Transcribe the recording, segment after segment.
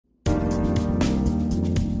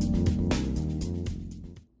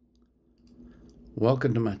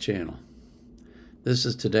Welcome to my channel. This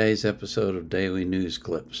is today's episode of Daily News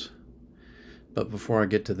Clips. But before I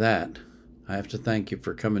get to that, I have to thank you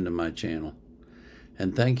for coming to my channel.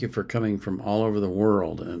 And thank you for coming from all over the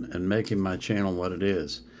world and making my channel what it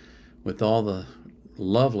is. With all the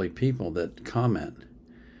lovely people that comment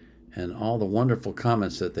and all the wonderful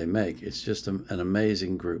comments that they make, it's just an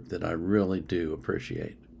amazing group that I really do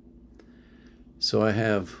appreciate. So I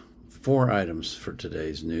have 4 items for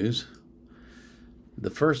today's news. The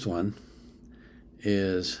first one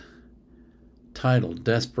is titled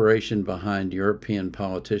Desperation Behind European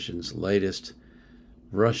Politicians' Latest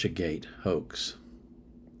Russiagate Hoax.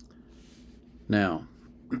 Now,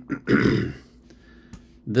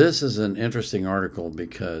 this is an interesting article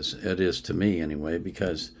because it is to me anyway,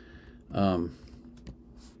 because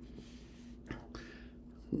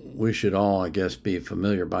we should all, I guess, be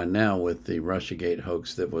familiar by now with the Russiagate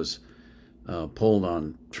hoax that was pulled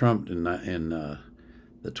on Trump in the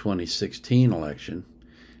 2016 election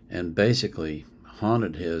and basically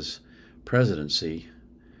haunted his presidency.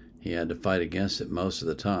 He had to fight against it most of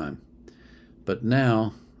the time. But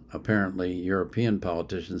now, apparently, European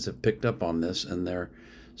politicians have picked up on this and they're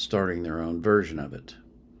starting their own version of it.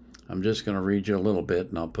 I'm just going to read you a little bit,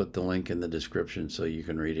 and I'll put the link in the description so you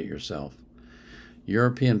can read it yourself.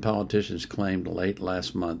 European politicians claimed late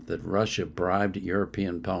last month that Russia bribed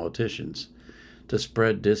European politicians to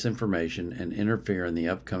spread disinformation and interfere in the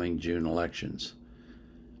upcoming June elections.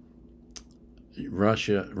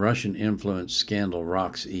 Russian influence scandal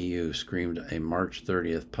rocks EU, screamed a March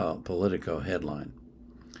 30th Politico headline.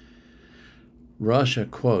 Russia,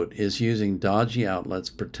 quote, is using dodgy outlets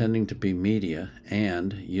pretending to be media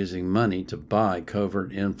and using money to buy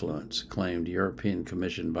covert influence, claimed European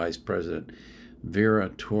Commission Vice President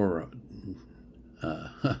Vera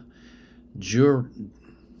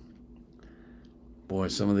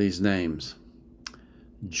some of these names.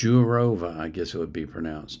 Jourova, I guess it would be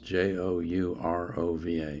pronounced.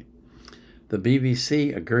 Jourova. The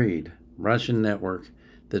BBC agreed. Russian network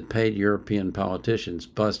that paid European politicians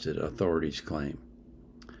busted, authorities claim.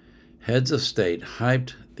 Heads of state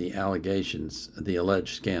hyped the allegations, the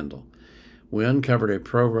alleged scandal. We uncovered a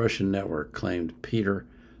pro-Russian network, claimed Peter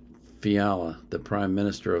Fiala, the Prime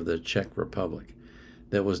Minister of the Czech Republic,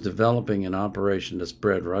 that was developing an operation to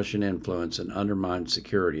spread Russian influence and undermine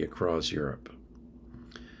security across Europe.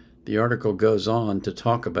 The article goes on to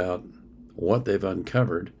talk about what they've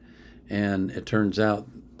uncovered, and it turns out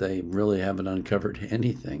they really haven't uncovered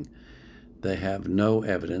anything. They have no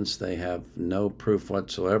evidence, they have no proof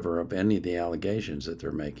whatsoever of any of the allegations that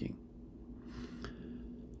they're making.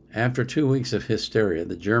 After 2 weeks of hysteria,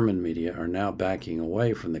 the German media are now backing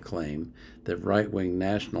away from the claim that right-wing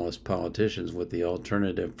nationalist politicians with the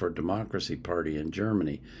Alternative for Democracy Party in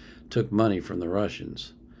Germany took money from the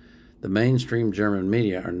Russians. The mainstream German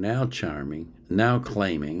media are now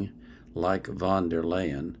claiming, like von der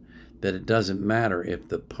Leyen, that it doesn't matter if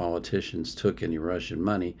the politicians took any Russian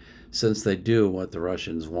money, since they do what the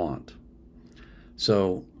Russians want.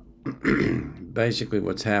 So basically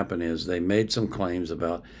what's happened is they made some claims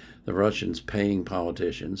about the Russians paying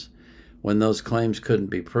politicians. When those claims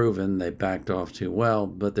couldn't be proven, they backed off to, well,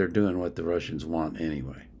 but they're doing what the Russians want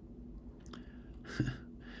anyway.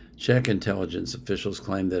 Czech intelligence officials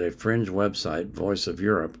claimed that a fringe website, Voice of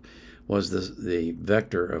Europe, was the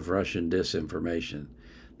vector of Russian disinformation.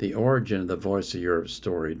 The origin of the Voice of Europe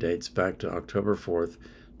story dates back to October 4th,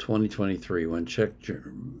 2023, when Czech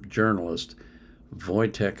journalist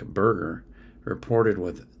Wojtek Berger reported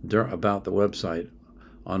about the website.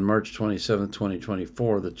 On March 27,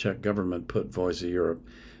 2024, the Czech government put Voice of Europe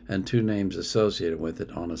and 2 names associated with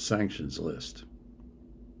it on a sanctions list.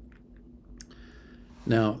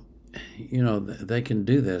 Now, you know, they can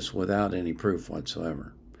do this without any proof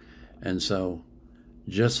whatsoever. And so,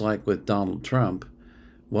 just like with Donald Trump,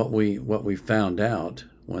 what we found out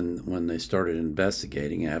when they started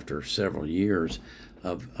investigating after several years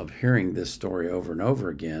of hearing this story over and over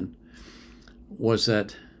again was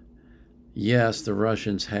that, yes, the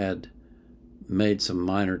Russians had made some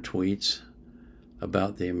minor tweets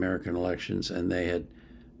about the American elections, and they had,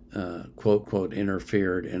 quote, quote,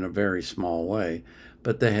 interfered in a very small way,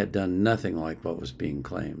 but they had done nothing like what was being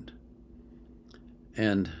claimed.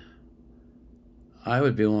 And I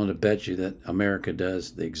would be willing to bet you that America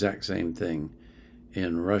does the exact same thing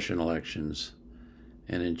in Russian elections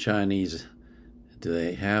and in Chinese. Do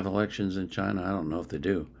they have elections in China? I don't know if they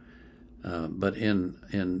do. But in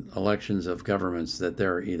elections of governments that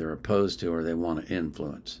they're either opposed to or they want to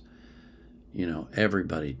influence. You know,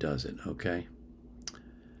 everybody does it, okay?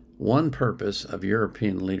 One purpose of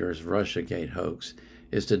European leaders' Russiagate hoax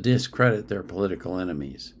is to discredit their political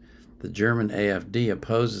enemies. The German AfD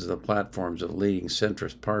opposes the platforms of leading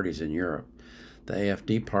centrist parties in Europe. The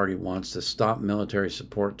AfD party wants to stop military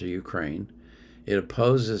support to Ukraine. It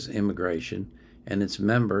opposes immigration, and its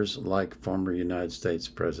members like former United States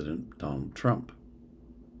President Donald Trump.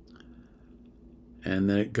 And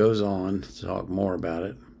then it goes on to talk more about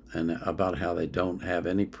it and about how they don't have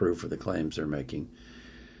any proof of the claims they're making.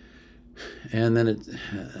 And then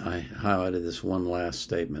I highlighted this one last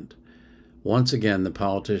statement. Once again, the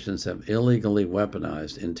politicians have illegally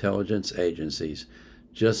weaponized intelligence agencies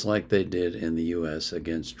just like they did in the U.S.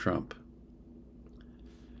 against Trump.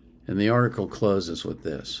 And the article closes with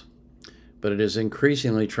this. But it is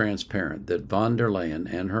increasingly transparent that von der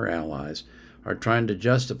Leyen and her allies are trying to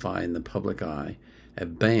justify in the public eye a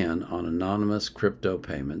ban on anonymous crypto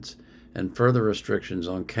payments and further restrictions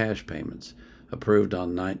on cash payments approved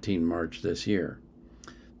on 19 March this year.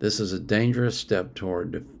 This is a dangerous step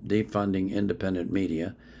toward defunding independent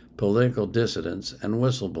media, political dissidents, and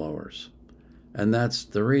whistleblowers. And that's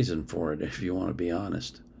the reason for it, if you want to be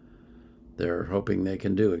honest. They're hoping they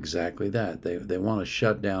can do exactly that. They want to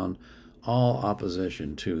shut down all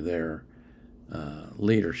opposition to their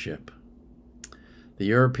leadership. The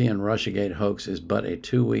European Russiagate hoax is but a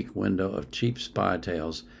 2-week window of cheap spy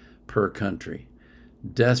tales per country.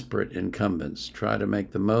 Desperate incumbents try to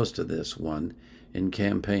make the most of this one in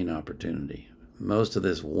campaign opportunity.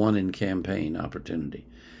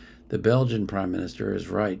 The Belgian Prime Minister is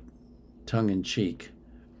right, tongue-in-cheek.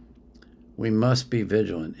 We must be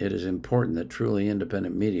vigilant. It is important that truly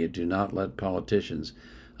independent media do not let politicians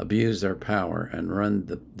abuse their power and run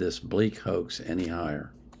this bleak hoax any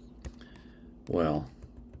higher. Well,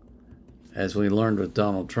 as we learned with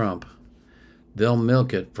Donald Trump, they'll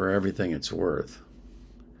milk it for everything it's worth.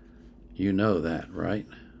 You know that, right?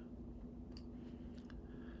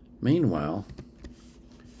 Meanwhile,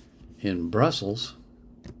 in Brussels,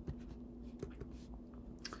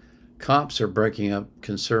 cops are breaking up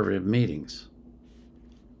conservative meetings.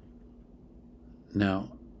 Now,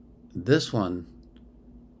 this one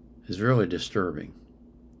is really disturbing.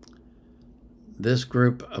 This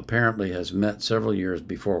group apparently has met several years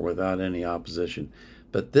before without any opposition.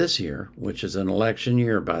 But this year, which is an election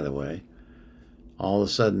year, by the way, all of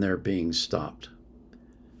a sudden they're being stopped.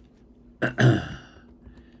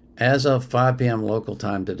 As of 5 p.m. local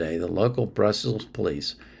time today, the local Brussels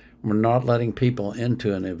police were not letting people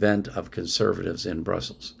into an event of conservatives in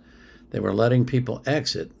Brussels. They were letting people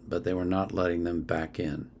exit, but they were not letting them back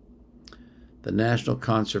in. The National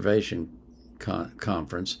Conservation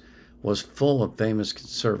Conference was full of famous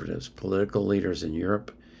conservatives, political leaders in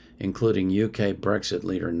Europe, including UK Brexit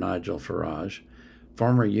leader Nigel Farage,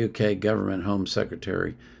 former UK Government Home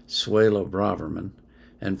Secretary Suella Braverman,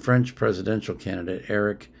 and French presidential candidate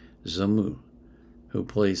Eric Zemmour, who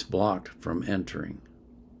police blocked from entering.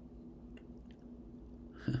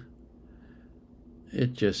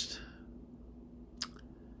 It just...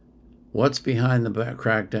 What's behind the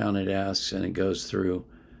crackdown, it asks, and it goes through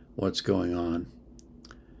what's going on.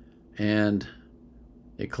 And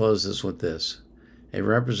it closes with this. A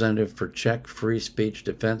representative for Czech Free Speech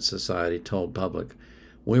Defense Society told Public,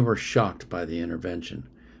 "We were shocked by the intervention.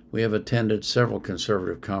 We have attended several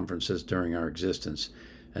conservative conferences during our existence,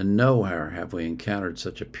 and nowhere have we encountered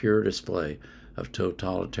such a pure display of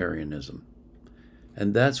totalitarianism."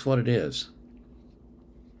 And that's what it is.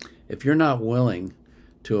 If you're not willing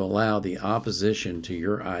to allow the opposition to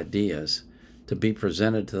your ideas to be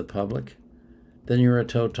presented to the public, then you're a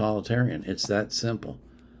totalitarian. It's that simple.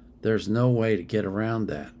 There's no way to get around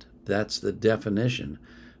that. That's the definition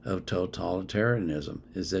of totalitarianism,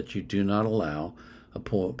 is that you do not allow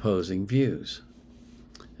opposing views.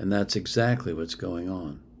 And that's exactly what's going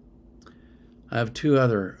on. I have two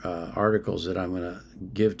other articles that I'm going to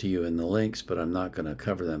give to you in the links, but I'm not going to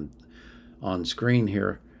cover them on screen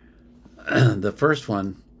here. The first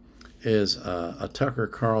one is a Tucker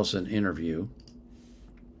Carlson interview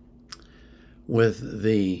with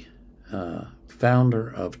the founder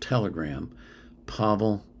of Telegram,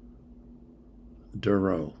 Pavel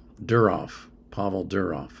Durov. Pavel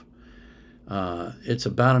Durov. It's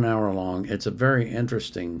about an hour long. It's a very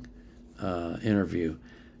interesting interview.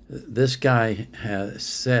 This guy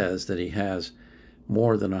says that he has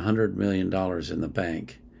more than $100 million in the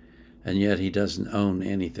bank, and yet he doesn't own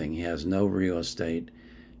anything. He has no real estate.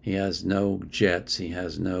 He has no jets. He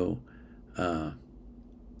has no,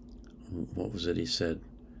 what was it he said?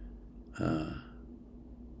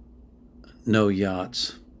 No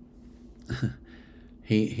yachts.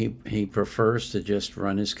 He prefers to just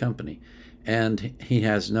run his company. And he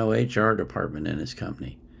has no HR department in his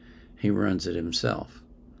company. He runs it himself.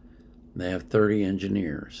 They have 30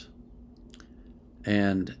 engineers.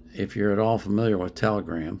 And if you're at all familiar with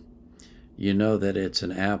Telegram, you know that it's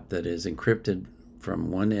an app that is encrypted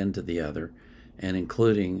from one end to the other, and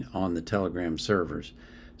including on the Telegram servers.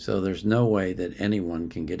 So there's no way that anyone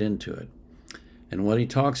can get into it. And what he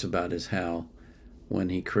talks about is how when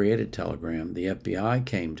he created Telegram, the FBI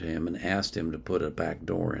came to him and asked him to put a back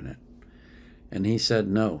door in it. And he said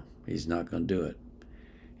no, he's not going to do it.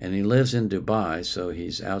 And he lives in Dubai, so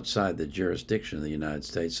he's outside the jurisdiction of the United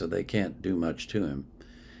States, so they can't do much to him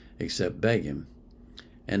except beg him.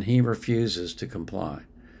 And he refuses to comply.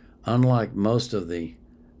 Unlike most of the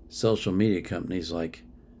social media companies like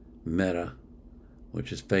Meta,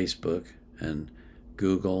 which is Facebook, and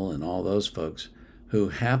Google, and all those folks who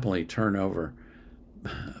happily turn over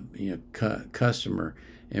customer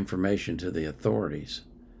information to the authorities,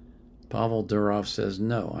 Pavel Durov says,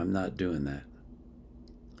 no, I'm not doing that.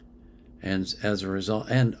 And as a result,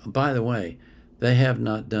 and by the way, they have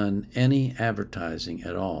not done any advertising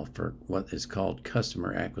at all for what is called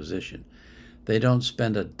customer acquisition. They don't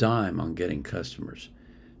spend a dime on getting customers,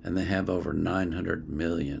 and they have over 900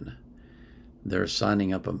 million. They're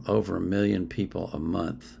signing up over 1 million people a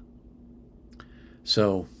month.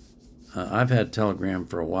 So I've had Telegram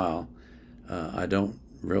for a while. I don't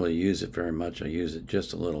really use it very much. I use it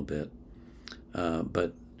just a little bit.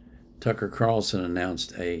 But Tucker Carlson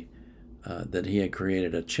announced that he had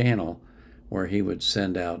created a channel where he would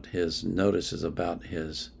send out his notices about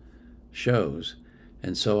his shows.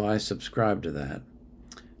 And so I subscribed to that.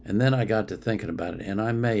 And then I got to thinking about it, and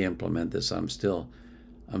I may implement this. I'm still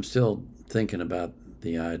thinking about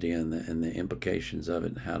the idea and the implications of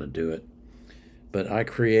it and how to do it. But I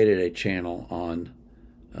created a channel on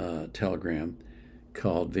Telegram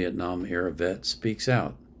called Vietnam Era Vet Speaks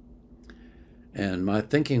Out. And my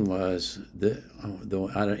thinking was,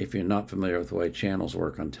 if you're not familiar with the way channels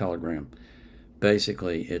work on Telegram,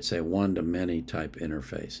 basically it's a one-to-many type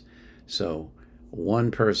interface. So one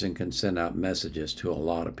person can send out messages to a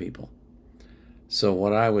lot of people. So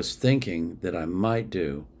what I was thinking that I might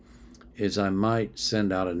do is I might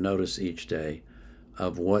send out a notice each day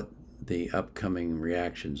of what the upcoming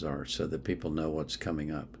reactions are so that people know what's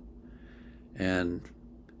coming up. And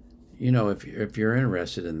if you're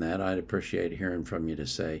interested in that, I'd appreciate hearing from you to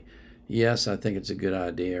say, yes, I think it's a good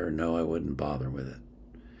idea, or no, I wouldn't bother with it.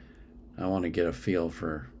 I want to get a feel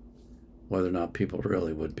for whether or not people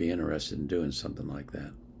really would be interested in doing something like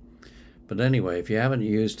that. But anyway, if you haven't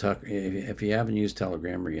used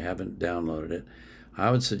Telegram, or you haven't downloaded it, I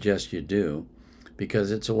would suggest you do,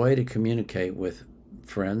 because it's a way to communicate with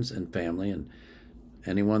friends and family and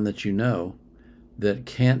anyone that you know that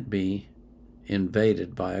can't be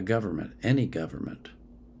invaded by a government, any government.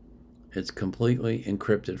 It's completely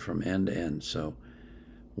encrypted from end to end. So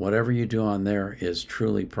whatever you do on there is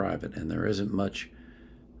truly private, and there isn't much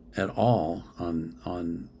at all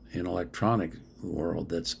in electronic world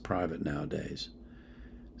that's private nowadays.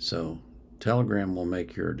 So Telegram will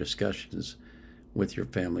make your discussions with your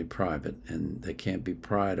family private, and they can't be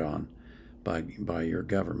pried on by your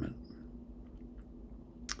government.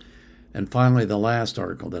 And finally, the last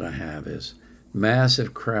article that I have is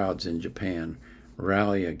massive crowds in Japan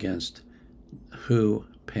rally against WHO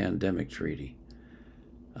pandemic treaty.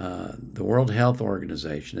 The World Health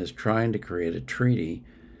Organization is trying to create a treaty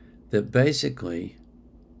that basically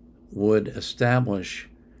would establish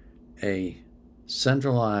a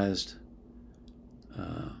centralized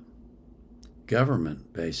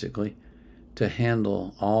government, basically, to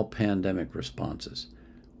handle all pandemic responses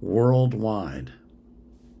worldwide.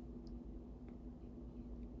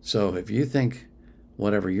 So if you think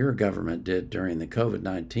whatever your government did during the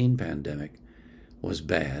COVID-19 pandemic was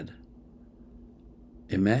bad,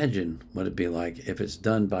 imagine what it'd be like if it's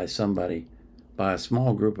done by a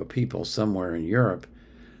small group of people somewhere in Europe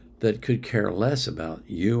that could care less about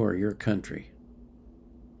you or your country.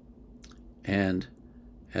 And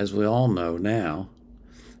as we all know now,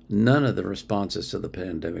 none of the responses to the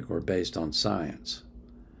pandemic were based on science.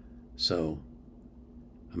 So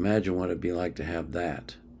imagine what it'd be like to have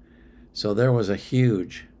that. So there were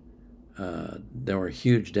huge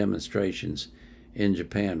demonstrations in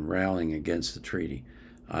Japan rallying against the treaty.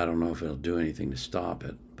 I don't know if it'll do anything to stop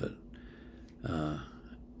it, but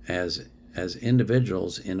as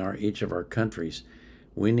individuals in each of our countries,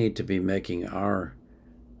 we need to be making our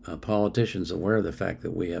politicians aware of the fact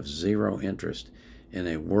that we have zero interest in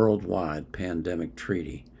a worldwide pandemic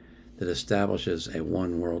treaty that establishes a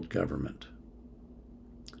one world government.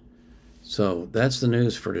 So that's the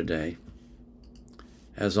news for today.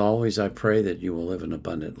 As always, I pray that you will live an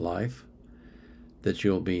abundant life, that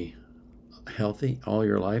you'll be healthy all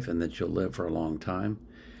your life, and that you'll live for a long time,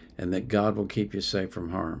 and that God will keep you safe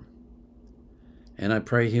from harm. And I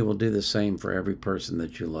pray He will do the same for every person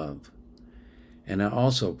that you love. And I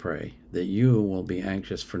also pray that you will be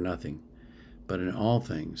anxious for nothing, but in all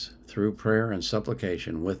things, through prayer and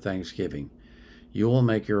supplication with thanksgiving, you will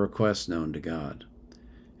make your requests known to God.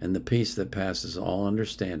 And the peace that passes all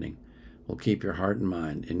understanding will keep your heart and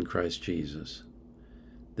mind in Christ Jesus.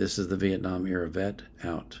 This is the Vietnam Era Vet,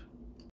 out.